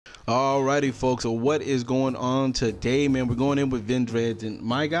Alrighty, folks. So what is going on today, man? We're going in with Vendreads, and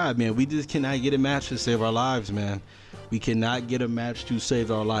my God, man, we just cannot get a match to save our lives, man. We cannot get a match to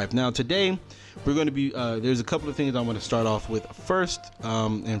save our life. Now, today we're going to be. There's a couple of things I want to start off with. First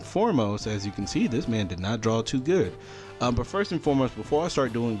and foremost, as you can see, this man did not draw too good. But first and foremost, before I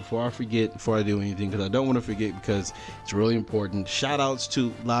forget, before I do anything, because I don't want to forget, because it's really important. Shout outs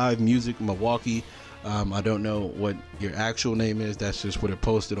to Live Music Milwaukee. I don't know what your actual name is. That's just what it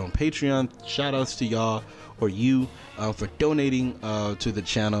posted on Patreon. Shout outs to y'all, or you, for donating to the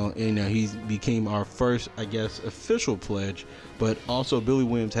channel. And he became our first, I guess, official pledge. But also Billy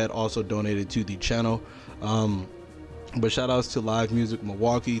Williams had also donated to the channel. But shout outs to Live Music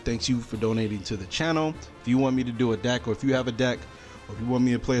Milwaukee. Thanks you for donating to the channel. If you want me to do a deck, or if you have a deck, or if you want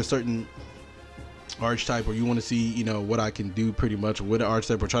me to play a certain archetype, or you want to see, what I can do pretty much with an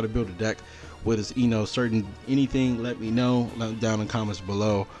archetype, or try to build a deck with a, certain anything, let me know down in the comments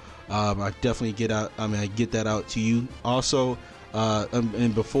below. I definitely get that out to you. Also,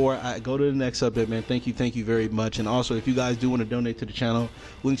 and before I go to the next update, man, thank you very much. And also, if you guys do want to donate to the channel,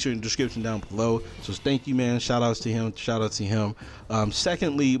 links are in the description down below. So thank you, man. Shout outs to him.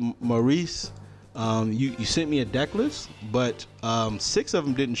 Secondly, Maurice, you sent me a deck list, but 6 of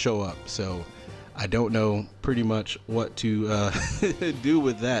them didn't show up, so I don't know pretty much what to do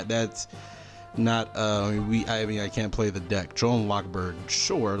with that. That's not I can't play the deck. Drone Lockbird,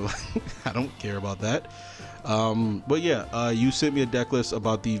 sure. I don't care about that. But yeah, you sent me a deck list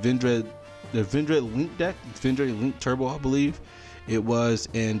about the Vendread Link deck, Vendread Link Turbo, I believe it was.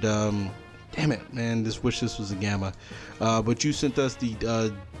 And damn it, man, wish this was a Gamma. But you sent us the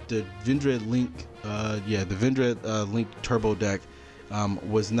Vendread Link, the Vendread Link Turbo deck.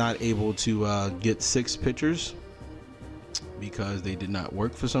 Was not able to get 6 pictures because they did not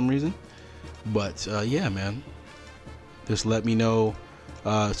work for some reason. But yeah, man, just let me know.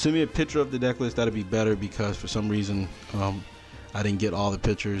 Send me a picture of the deck list. That'd be better, because for some reason I didn't get all the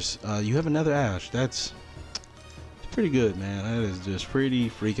pictures. You have another Ash. That's pretty good, man. That is just pretty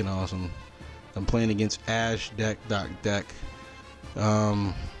freaking awesome. I'm playing against Ash deck.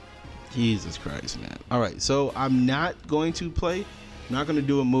 Jesus Christ, man. All right, so I'm not going to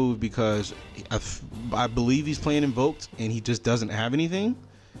do a move, because I believe he's playing Invoked and he just doesn't have anything.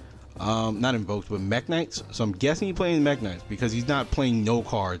 Not Invoked, but Mech Knights. So I'm guessing he's playing Mech Knights, because he's not playing no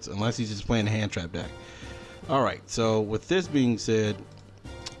cards unless he's just playing a hand trap deck. Alright, so with this being said,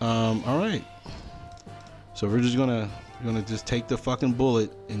 alright. So we're just gonna just take the fucking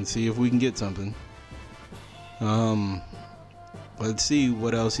bullet and see if we can get something. Let's see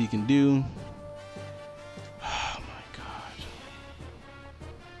what else he can do.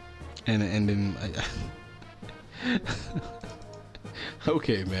 And then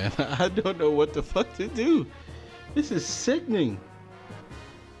okay, man, I don't know what the fuck to do. This is sickening.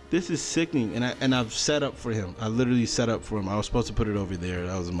 And I've set up for him. I literally set up for him. I was supposed to put it over there.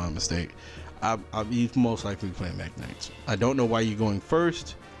 That was my mistake. He's most likely playing Mech Knights. I don't know why you're going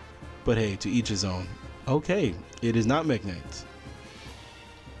first, but hey, to each his own. Okay, it is not Mech Knights.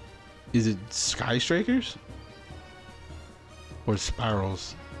 Is it Sky Strikers or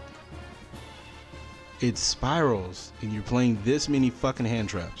Spyrals? It's Spyrals, and you're playing this many fucking hand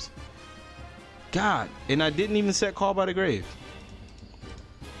traps. God, and I didn't even set Call by the Grave.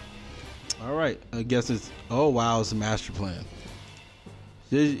 Alright, I guess it's, oh wow, it's a master plan.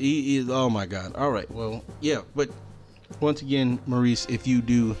 Oh my God. Alright, well, yeah, but once again, Maurice, if you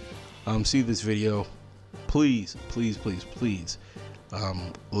do see this video, please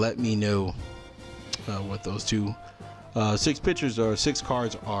let me know what those 6 pictures or 6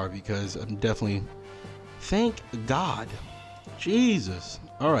 cards are, because I'm definitely, thank God, Jesus.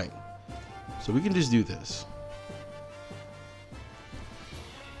 All right, so we can just do this.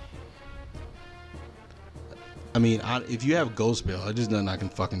 I mean, if you have Ghost Bale, there's nothing I can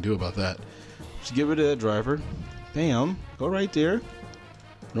fucking do about that. Just get rid of that driver. Bam, go right there.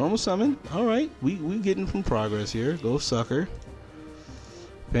 Normal summon. All right, we getting some progress here. Go sucker.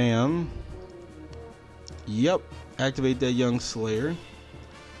 Bam. Yep, activate that Young Slayer.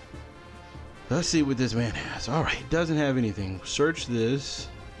 Let's see what this man has. Alright, doesn't have anything. Search this.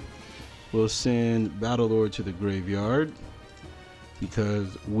 We'll send Battle Lord to the graveyard,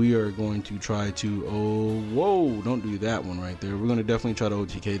 because we are going to try to, oh, whoa, don't do that one right there. We're going to definitely try to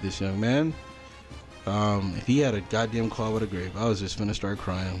OTK this young man. If he had a goddamn Claw with a Grave, I was just gonna start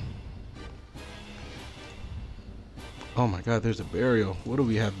crying. Oh my God, there's a Burial. What do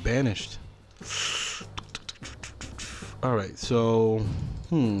we have banished? Alright, so,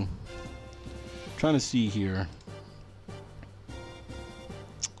 trying to see here.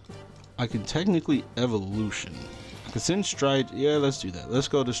 I can technically Evolution. I Cause in Stride, yeah, let's do that. Let's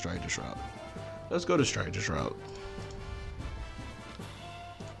go to Strider's route. Let's go to Strider's route.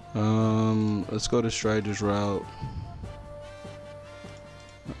 Let's go to Strider's route.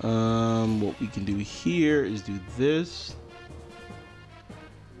 What we can do here is do this.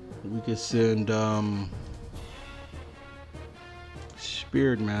 We could send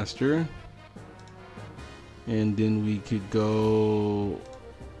Spirit Master, and then we could go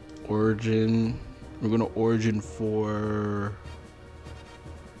Origin. We're gonna Origin for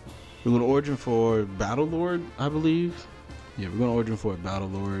Battle Lord, I believe. Yeah, we're gonna Origin for a Battle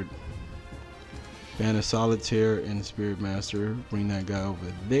Lord. Ban a Solitaire and Spirit Master. Bring that guy over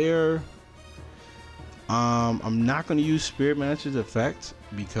there. I'm not gonna use Spirit Master's effect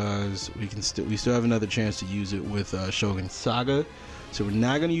because we still have another chance to use it with Shogun Saga. So we're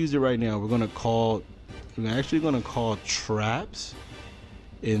not gonna use it right now. We're actually gonna call traps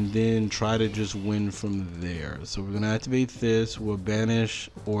and then try to just win from there. So we're gonna activate this. We'll banish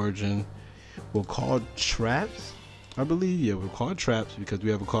Origin. We'll call traps, I believe. Yeah, we'll call traps because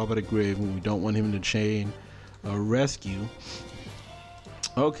we have a call by the grave and we don't want him to chain a rescue.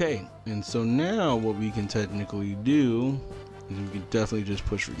 Okay, and so now what we can technically do is we can definitely just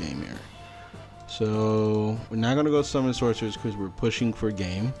push for game here. So we're not gonna go summon sorcerers because we're pushing for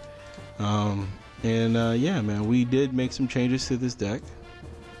game. Yeah, man, we did make some changes to this deck.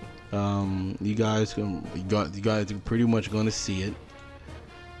 You guys are pretty much gonna see it.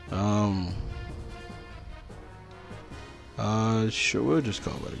 Sure, we'll just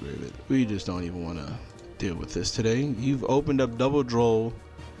call by the grave. We just don't even want to deal with this today. You've opened up double droll.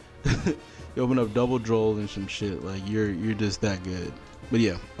 You opened up double droll and some shit. Like you're just that good. But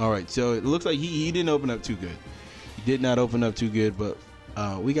yeah, all right. So it looks like he didn't open up too good. He did not open up too good, but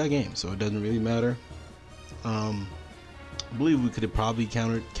we got game, so it doesn't really matter. I believe we could have probably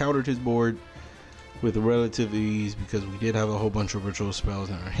countered his board with relative ease because we did have a whole bunch of ritual spells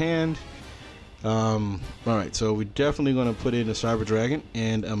in our hand. All right, so we're definitely going to put in a Cyber Dragon,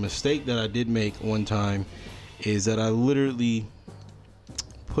 and a mistake that I did make one time is that I literally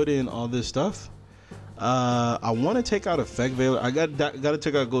put in all this stuff. I want to take out Effect Veiler. I got to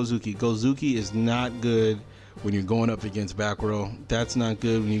take out Gozuki. Gozuki is not good when you're going up against back row. That's not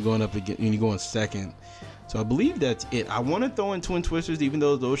good when you're going second. So I believe that's it. I want to throw in Twin Twisters, even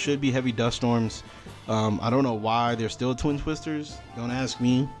though those should be heavy dust storms. I don't know why they're still Twin Twisters. Don't ask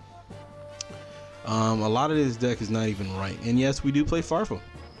me. A lot of this deck is not even right. And yes, we do play Farfel.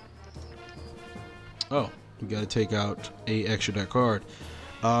 Oh, we got to take out a extra deck card.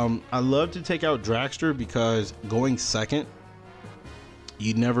 I love to take out Dragster because going second,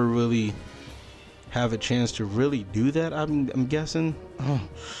 you never really have a chance to really do that. I'm guessing. Oh,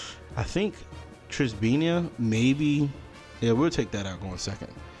 I think Trisbenia, maybe. Yeah, we'll take that out going second.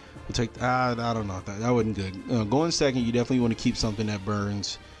 We'll take. I don't know. That wasn't good. Going second, you definitely want to keep something that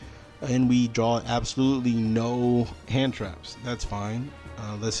burns. And we draw absolutely no hand traps. That's fine.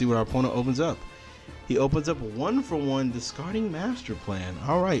 Let's see what our opponent opens up. He opens up 1-for-1 discarding master plan.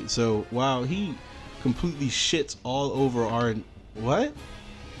 All right. So wow, he completely shits all over our. What?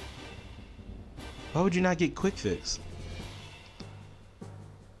 Why would you not get quick fix?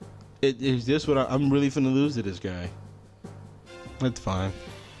 Is this what I'm really finna lose to this guy? That's fine.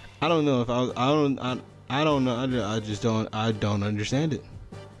 I don't know if I don't know. I don't understand it.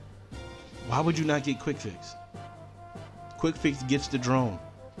 Why would you not get quick fix? Quick fix gets the drone.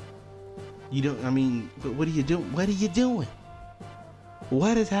 You don't. I mean, but what are you doing? What are you doing?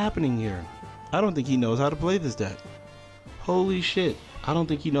 What is happening here? I don't think he knows how to play this deck. Holy shit! I don't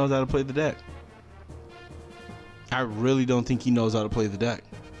think he knows how to play the deck. I really don't think he knows how to play the deck.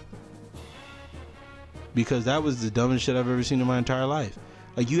 Because that was the dumbest shit I've ever seen in my entire life.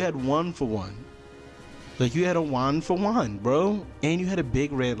 Like, you had 1-for-1. Like, you had a 1-for-1, bro. And you had a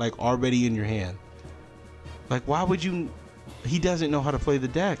big red, like, already in your hand. Like, why would you... He doesn't know how to play the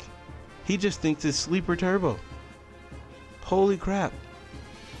deck. He just thinks it's Sleeper Turbo. Holy crap.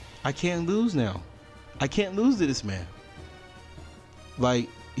 I can't lose now. I can't lose to this man. Like,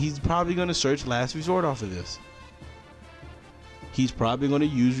 he's probably going to search Last Resort off of this. He's probably going to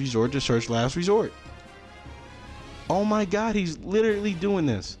use Resort to search Last Resort. Oh my god, he's literally doing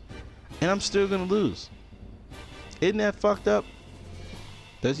this. And I'm still gonna lose. Isn't that fucked up?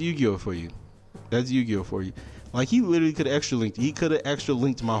 That's YuGiOh for you. That's YuGiOh for you. Like, he literally could have extra linked. He could have extra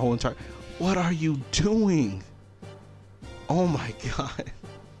linked my whole entire... What are you doing? Oh my god.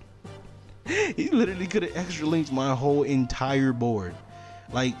 He literally could have extra linked my whole entire board.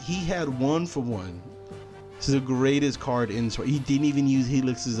 Like, he had 1-for-1. This is the greatest card in... He didn't even use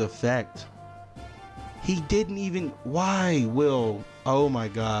Helix's effect. He didn't even... Why, Will? Oh my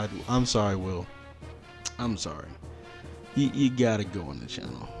god. I'm sorry, Will. I'm sorry. You gotta go on the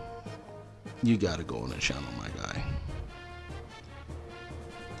channel. You gotta go on the channel, my guy.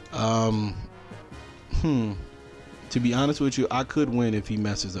 To be honest with you, I could win if he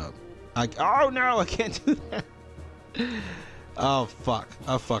messes up. Oh no, I can't do that. Oh fuck,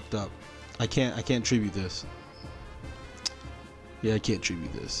 I fucked up. I can't tribute this. Yeah, I can't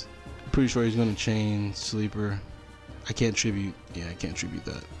tribute this. I'm pretty sure he's gonna chain sleeper. I can't tribute. Yeah, I can't tribute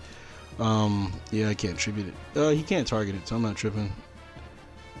that. Yeah, I can't tribute it. He can't target it, so I'm not tripping.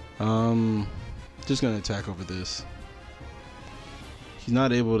 Just gonna attack over this. He's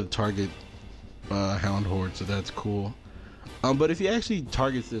not able to target Hound Horde, so that's cool. But if he actually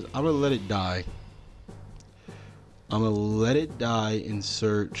targets this, I'm gonna let it die. I'm gonna let it die and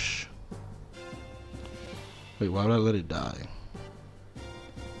search. Wait, why would I let it die?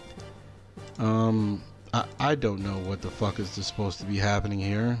 I don't know what the fuck is supposed to be happening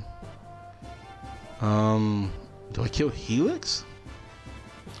here. Do I kill Helix?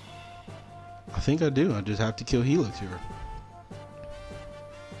 I think I do. I just have to kill Helix here.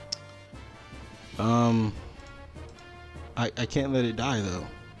 I can't let it die though.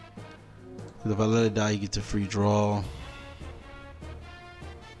 Because if I let it die, he gets a free draw.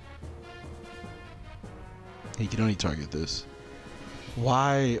 He can only target this.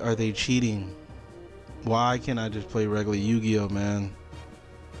 Why are they cheating? Why can't I just play regular Yu-Gi-Oh, man?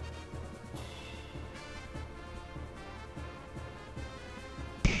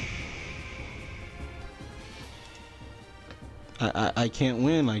 I can't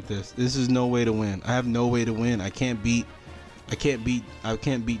win like this. This is no way to win. I have no way to win. I can't beat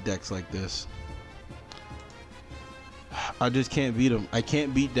decks like this. I just can't beat them. I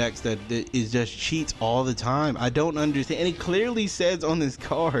can't beat decks that is just cheats all the time. I don't understand. And it clearly says on this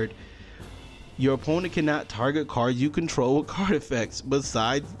card, your opponent cannot target cards you control with card effects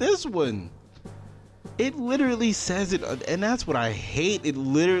besides this one. It literally says it, and that's what I hate. It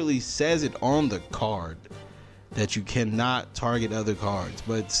literally says it on the card that you cannot target other cards,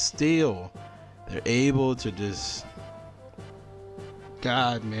 but still they're able to just,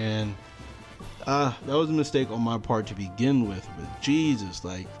 God, man. That was a mistake on my part to begin with, but Jesus,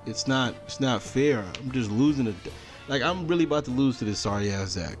 like, it's not fair. I'm just losing like, I'm really about to lose to this sorry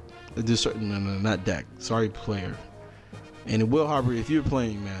ass deck. No, not deck, sorry player. And Will Harper, if you're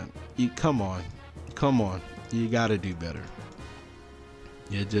playing, man, come on, you gotta do better.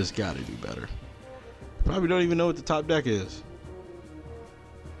 You just gotta do better. Probably don't even know what the top deck is.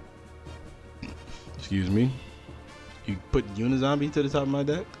 Excuse me. You put Unizombie to the top of my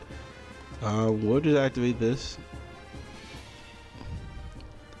deck? We'll just activate this.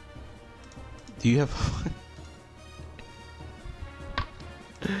 Do you have...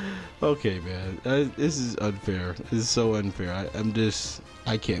 Okay, man. This is unfair. This is so unfair.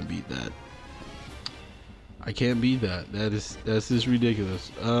 I can't beat that. I can't beat that. That's just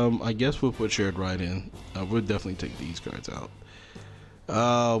ridiculous. I guess we'll put Shared Ride in. We'll definitely take these cards out.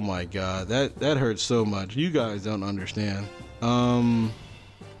 Oh my god, that hurts so much. You guys don't understand.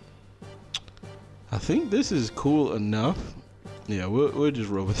 I think this is cool enough. Yeah, we'll just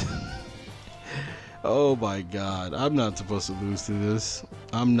roll with it. Oh my god, I'm not supposed to lose to this.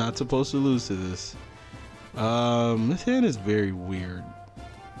 I'm not supposed to lose to this. This hand is very weird.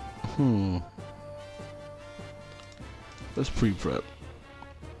 Let's pre-prep.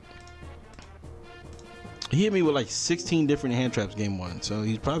 He hit me with like 16 different hand traps game one, so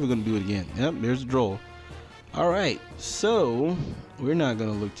he's probably gonna do it again. Yep, there's a draw. Alright, so we're not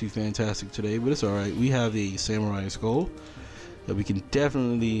gonna look too fantastic today, but it's alright. We have a Samurai Skull that we can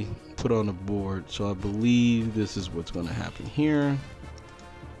definitely put on the board, so I believe this is what's gonna happen here.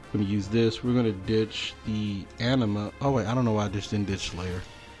 We're gonna use this. We're gonna ditch the Anima. Oh wait, I don't know why I just didn't ditch Slayer.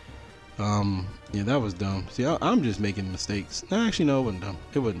 Yeah, that was dumb. See, I'm just making mistakes. No, actually, no, it wasn't dumb.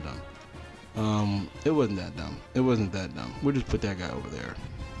 It wasn't dumb. It wasn't that dumb. It wasn't that dumb. We'll just put that guy over there.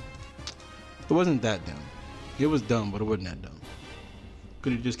 It wasn't that dumb. It was dumb, but it wasn't that dumb.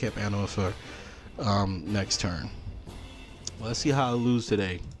 Could have just kept Anima for next turn. Let's see how I lose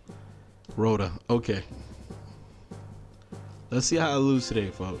today. Rhoda. Okay. Let's see how I lose today,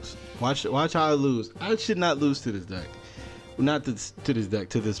 folks. Watch how I lose. I should not lose to this deck. Not to this deck,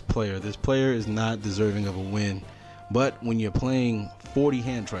 to this player. This player is not deserving of a win. But when you're playing 40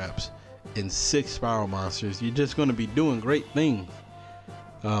 hand traps and 6 spiral monsters, you're just going to be doing great things.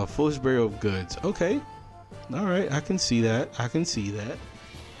 Foolish burial of goods. Okay. Alright, I can see that. I can see that.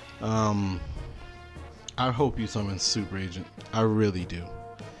 I hope you summon Super Agent. I really do.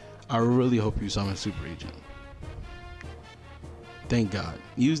 I really hope you summon Super Agent. Thank God.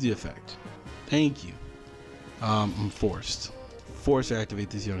 Use the effect. Thank you. I'm forced to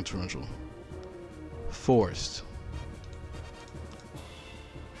activate this young torrential. Forced.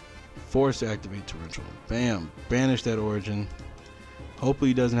 Force to activate torrential. Bam. Banish that origin.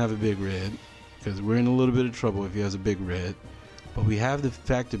 Hopefully he doesn't have a big red, because we're in a little bit of trouble if he has a big red. But we have the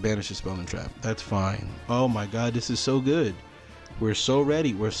fact to banish the spell and trap. That's fine. Oh my god, this is so good. We're so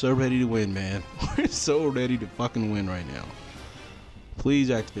ready. We're so ready to win, man. We're so ready to fucking win right now.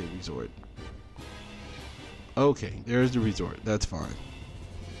 Please activate resort. Okay, there's the resort. That's fine.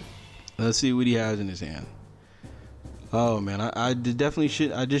 Let's see what he has in his hand. Oh man, I definitely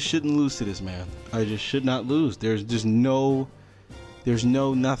should. I just shouldn't lose to this man. I just should not lose. There's just no. There's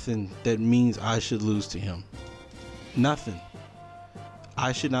nothing that means I should lose to him. Nothing.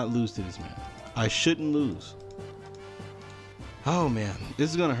 I should not lose to this man. I shouldn't lose. Oh man, this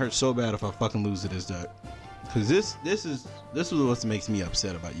is gonna hurt so bad if I fucking lose to this deck. Cause this is what makes me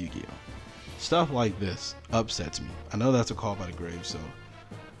upset about Yu-Gi-Oh. Stuff like this upsets me. I know that's a call by the grave, so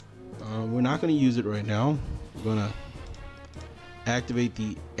we're not gonna use it right now. We're gonna activate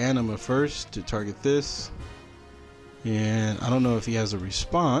the anima first to target this. And I don't know if he has a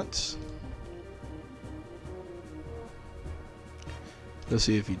response. Let's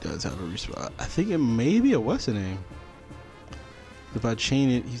see if he does have a response. I think it may be a what's the name. If I chain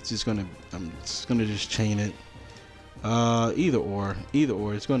it, he's just gonna. I'm just gonna chain it. Either or.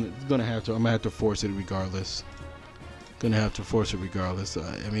 It's gonna have to. I'm gonna have to force it regardless. Gonna have to force it regardless.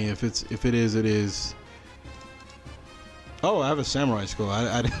 I mean, if it is. Oh, I have a samurai skull.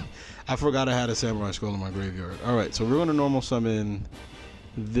 I forgot I had a samurai skull in my graveyard. All right, so we're gonna normal summon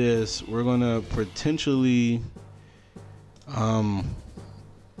this. We're gonna potentially.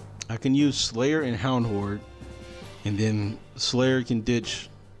 I can use Slayer and Hound Horde, and then Slayer can ditch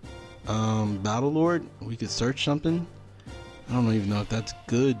Battle Lord. We could search something. I don't even know if that's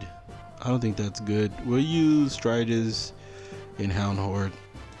good. I don't think that's good. We'll use Strides and Hound Horde,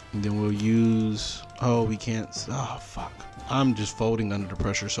 and then we'll use. Oh, we can't. Oh fuck. I'm just folding under the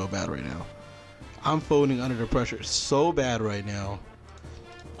pressure so bad right now. I'm folding under the pressure so bad right now.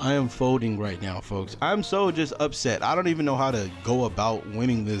 I am folding right now, folks. I'm so just upset. I don't even know how to go about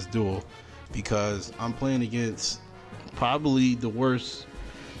winning this duel, because I'm playing against probably the worst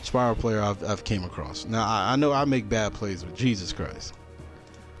Spiral player I've came across. Now, I know I make bad plays, but Jesus Christ.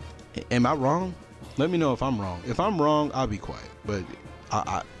 Am I wrong? Let me know if I'm wrong. If I'm wrong, I'll be quiet. But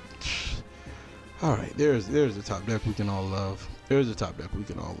all right, there's the top deck we can all love. There's the top deck we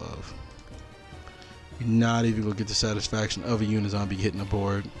can all love. You're not even gonna get the satisfaction of a Unizombie hitting the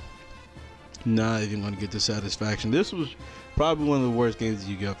board. Not even gonna get the satisfaction. This was probably one of the worst games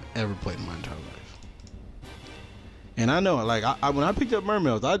that I've ever played in my entire life. And I know, like, when I picked up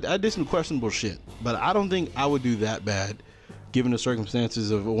Mermails, I did some questionable shit, but I don't think I would do that bad given the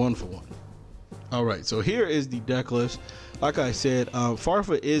circumstances of a 1-for-1. All right, so here is the deck list. Like I said,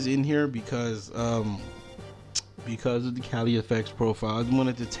 Farfa is in here because of the Kali effects profile. I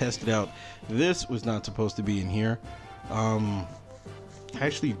wanted to test it out. This was not supposed to be in here. I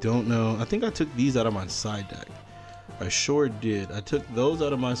actually don't know. I think I took these out of my side deck. I sure did. I took those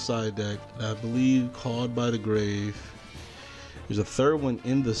out of my side deck. I believe Called by the Grave. There's a third one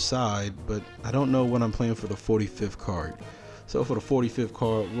in the side, but I don't know what I'm playing for the 45th card. So for the 45th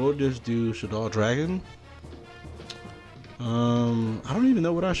card, we'll just do Shadal Dragon. I don't even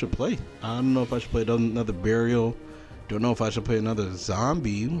know what I should play. I don't know if I should play another Burial. Don't know if I should play another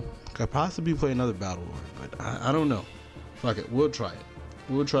Zombie. Could possibly play another Battle Lord, but I don't know. Fuck it, we'll try it.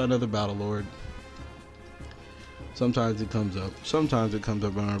 We'll try another Battle Lord. Sometimes it comes up. Sometimes it comes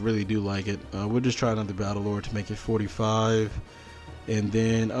up, and I really do like it. We'll just try another Battle Lord to make it 45. And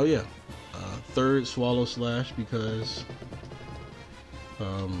then, oh yeah, third Swallow Slash, because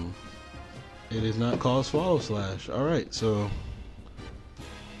it is not called Swallow Slash. All right, so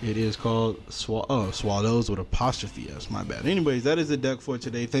it is called Swallows with apostrophe S. My bad. Anyways, that is the deck for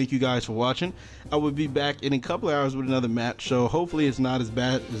today. Thank you guys for watching. I will be back in a couple of hours with another match. So hopefully it's not as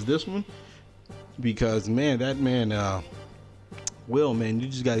bad as this one, because man, that man, Will, man, you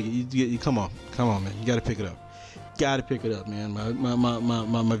just gotta come on, man, you gotta pick it up. Gotta pick it up, man.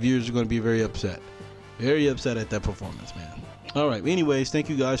 My viewers are gonna be very upset at that performance, man. All right, anyways, thank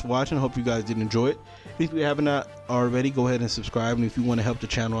you guys for watching. I hope you guys did enjoy it. If you have not already, go ahead and subscribe, and if you want to help the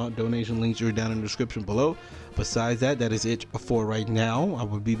channel out, donation links are down in the description below. Besides that, that is it for right now. I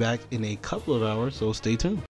will be back in a couple of hours, so stay tuned.